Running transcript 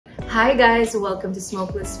Hi guys, welcome to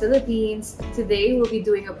Smokeless Philippines. Today we'll be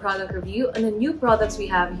doing a product review on the new products we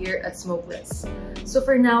have here at Smokeless. So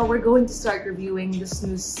for now, we're going to start reviewing the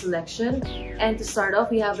snus selection. And to start off,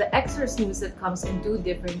 we have the EXAR snus that comes in two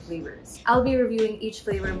different flavors. I'll be reviewing each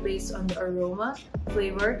flavor based on the aroma,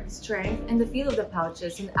 flavor, strength, and the feel of the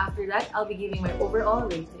pouches. And after that, I'll be giving my overall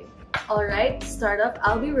rating. Alright, to start off,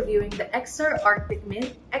 I'll be reviewing the EXAR Artic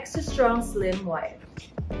Mint Extra Strong Slim White.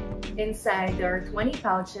 Inside, there are 20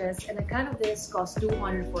 pouches and a can of this costs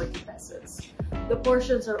 240 pesos. The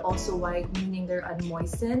portions are also wide, meaning they're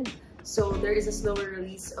unmoistened, so there is a slower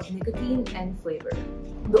release of nicotine and flavor.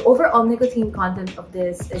 The overall nicotine content of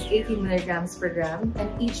this is 18 milligrams per gram, and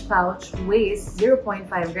each pouch weighs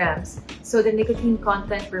 0.5 grams, so the nicotine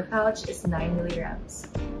content per pouch is 9 milligrams.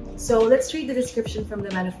 So let's read the description from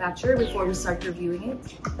the manufacturer before we start reviewing it.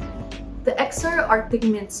 The EXAR Artic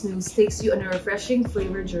Mint Snus takes you on a refreshing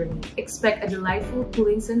flavor journey. Expect a delightful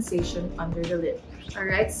cooling sensation under the lip.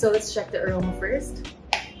 Alright, so let's check the aroma first.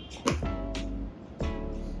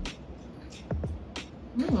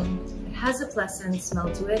 It has a pleasant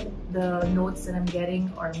smell to it. The notes that I'm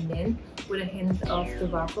getting are mint with a hint of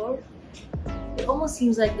tobacco. It almost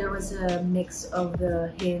seems like there was a mix of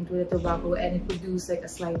the hint with the tobacco and it produced like a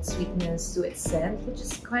slight sweetness to its scent, which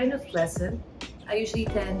is kind of pleasant. I usually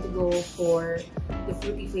tend to go for the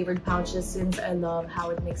fruity flavored pouches since I love how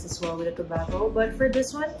it mixes well with the tobacco. But for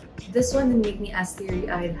this one didn't make me as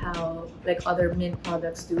teary-eyed how like other mint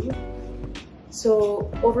products do.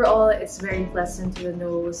 So overall, it's very pleasant to the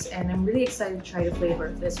nose and I'm really excited to try the flavor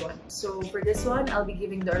of this one. So for this one, I'll be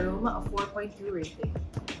giving the aroma a 4.2 rating.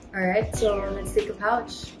 Alright, so let's take a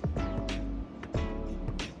pouch.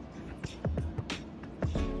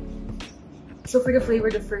 So for the flavor,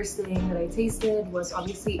 the first thing that I tasted was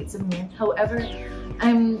obviously it's a mint. However,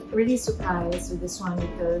 I'm really surprised with this one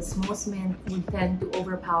because most mint would tend to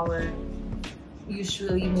overpower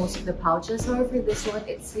usually most of the pouches. However, for this one,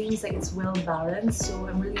 it seems like it's well balanced. So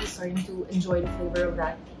I'm really starting to enjoy the flavor of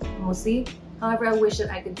that mostly. However, I wish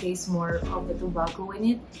that I could taste more of the tobacco in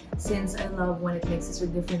it since I love when it mixes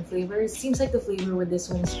with different flavors. Seems like the flavor with this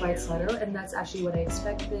one is quite subtle and that's actually what I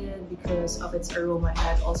expected because of its aroma. It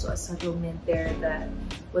had also a subtle mint there that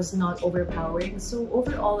was not overpowering. So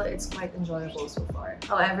overall, it's quite enjoyable so far.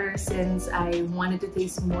 However, since I wanted to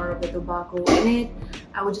taste more of the tobacco in it,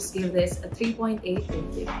 I would just give this a 3.8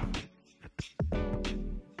 rating.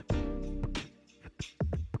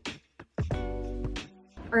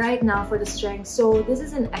 Alright, now for the strength. So this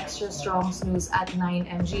is an extra strong snus at 9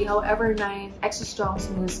 mg. However, 9 extra strong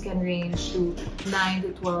snus can range to 9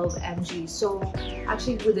 to 12 mg. So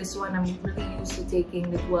actually with this one, I'm really used to taking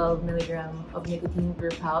the 12 milligram of nicotine per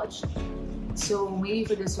pouch. So maybe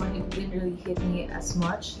for this one, it didn't really hit me as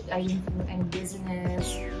much. I didn't feel any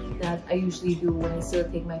dizziness that I usually do when I still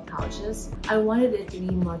take my pouches. I wanted it to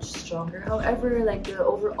be much stronger. However, like the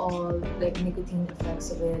overall like nicotine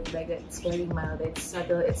effects of it, like it's very mild, it's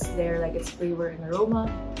subtle, it's there, like its flavor and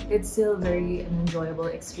aroma. It's still very an enjoyable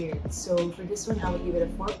experience. So for this one, I would give it a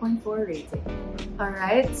 4.4 rating.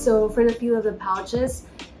 Alright, so for the feel of the pouches,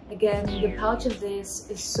 again, the pouch of this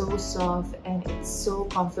is so soft and it's so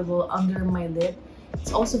comfortable under my lip.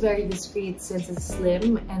 It's also very discreet since it's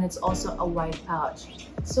slim and it's also a wide pouch.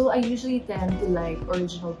 So I usually tend to like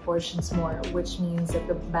original portions more, which means that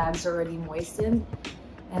the bags are already moistened.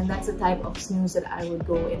 And that's the type of snus that I would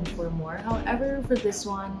go in for more. However, for this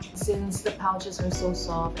one, since the pouches are so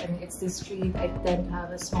soft and it's discreet, I tend to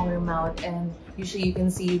have a smaller mouth and usually you can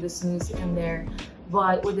see the snus in there.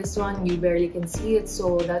 But with this one, you barely can see it,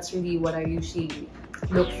 so that's really what I usually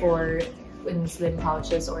look for in slim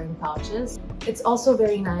pouches or in pouches. It's also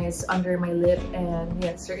very nice under my lip, and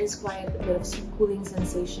yes, there is quite a bit of cooling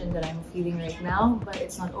sensation that I'm feeling right now, but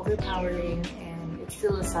it's not overpowering and it's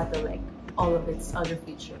still a subtle like all of its other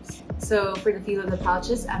features. So for the feel of the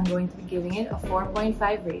pouches, I'm going to be giving it a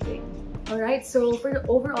 4.5 rating. Alright, so for the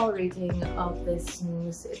overall rating of this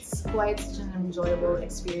snus, it's quite such an enjoyable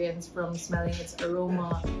experience from smelling its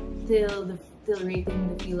aroma till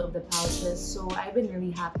rating the feel of the pouches. So I've been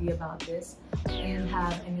really happy about this. I didn't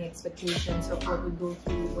have any expectations of what would go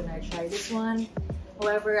through when I try this one.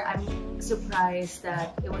 However, I'm surprised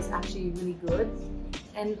that it was actually really good.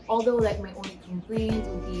 And although like my only complaint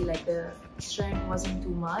would be like the strength wasn't too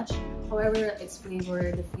much, however its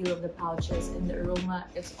flavor, the feel of the pouches and the aroma,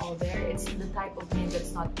 it's all there. It's the type of mint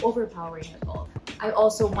that's not overpowering at all. I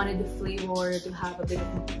also wanted the flavor to have a bit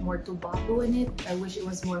of more tobacco in it. I wish it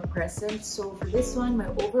was more present. So for this one, my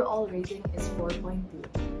overall rating is 4.2.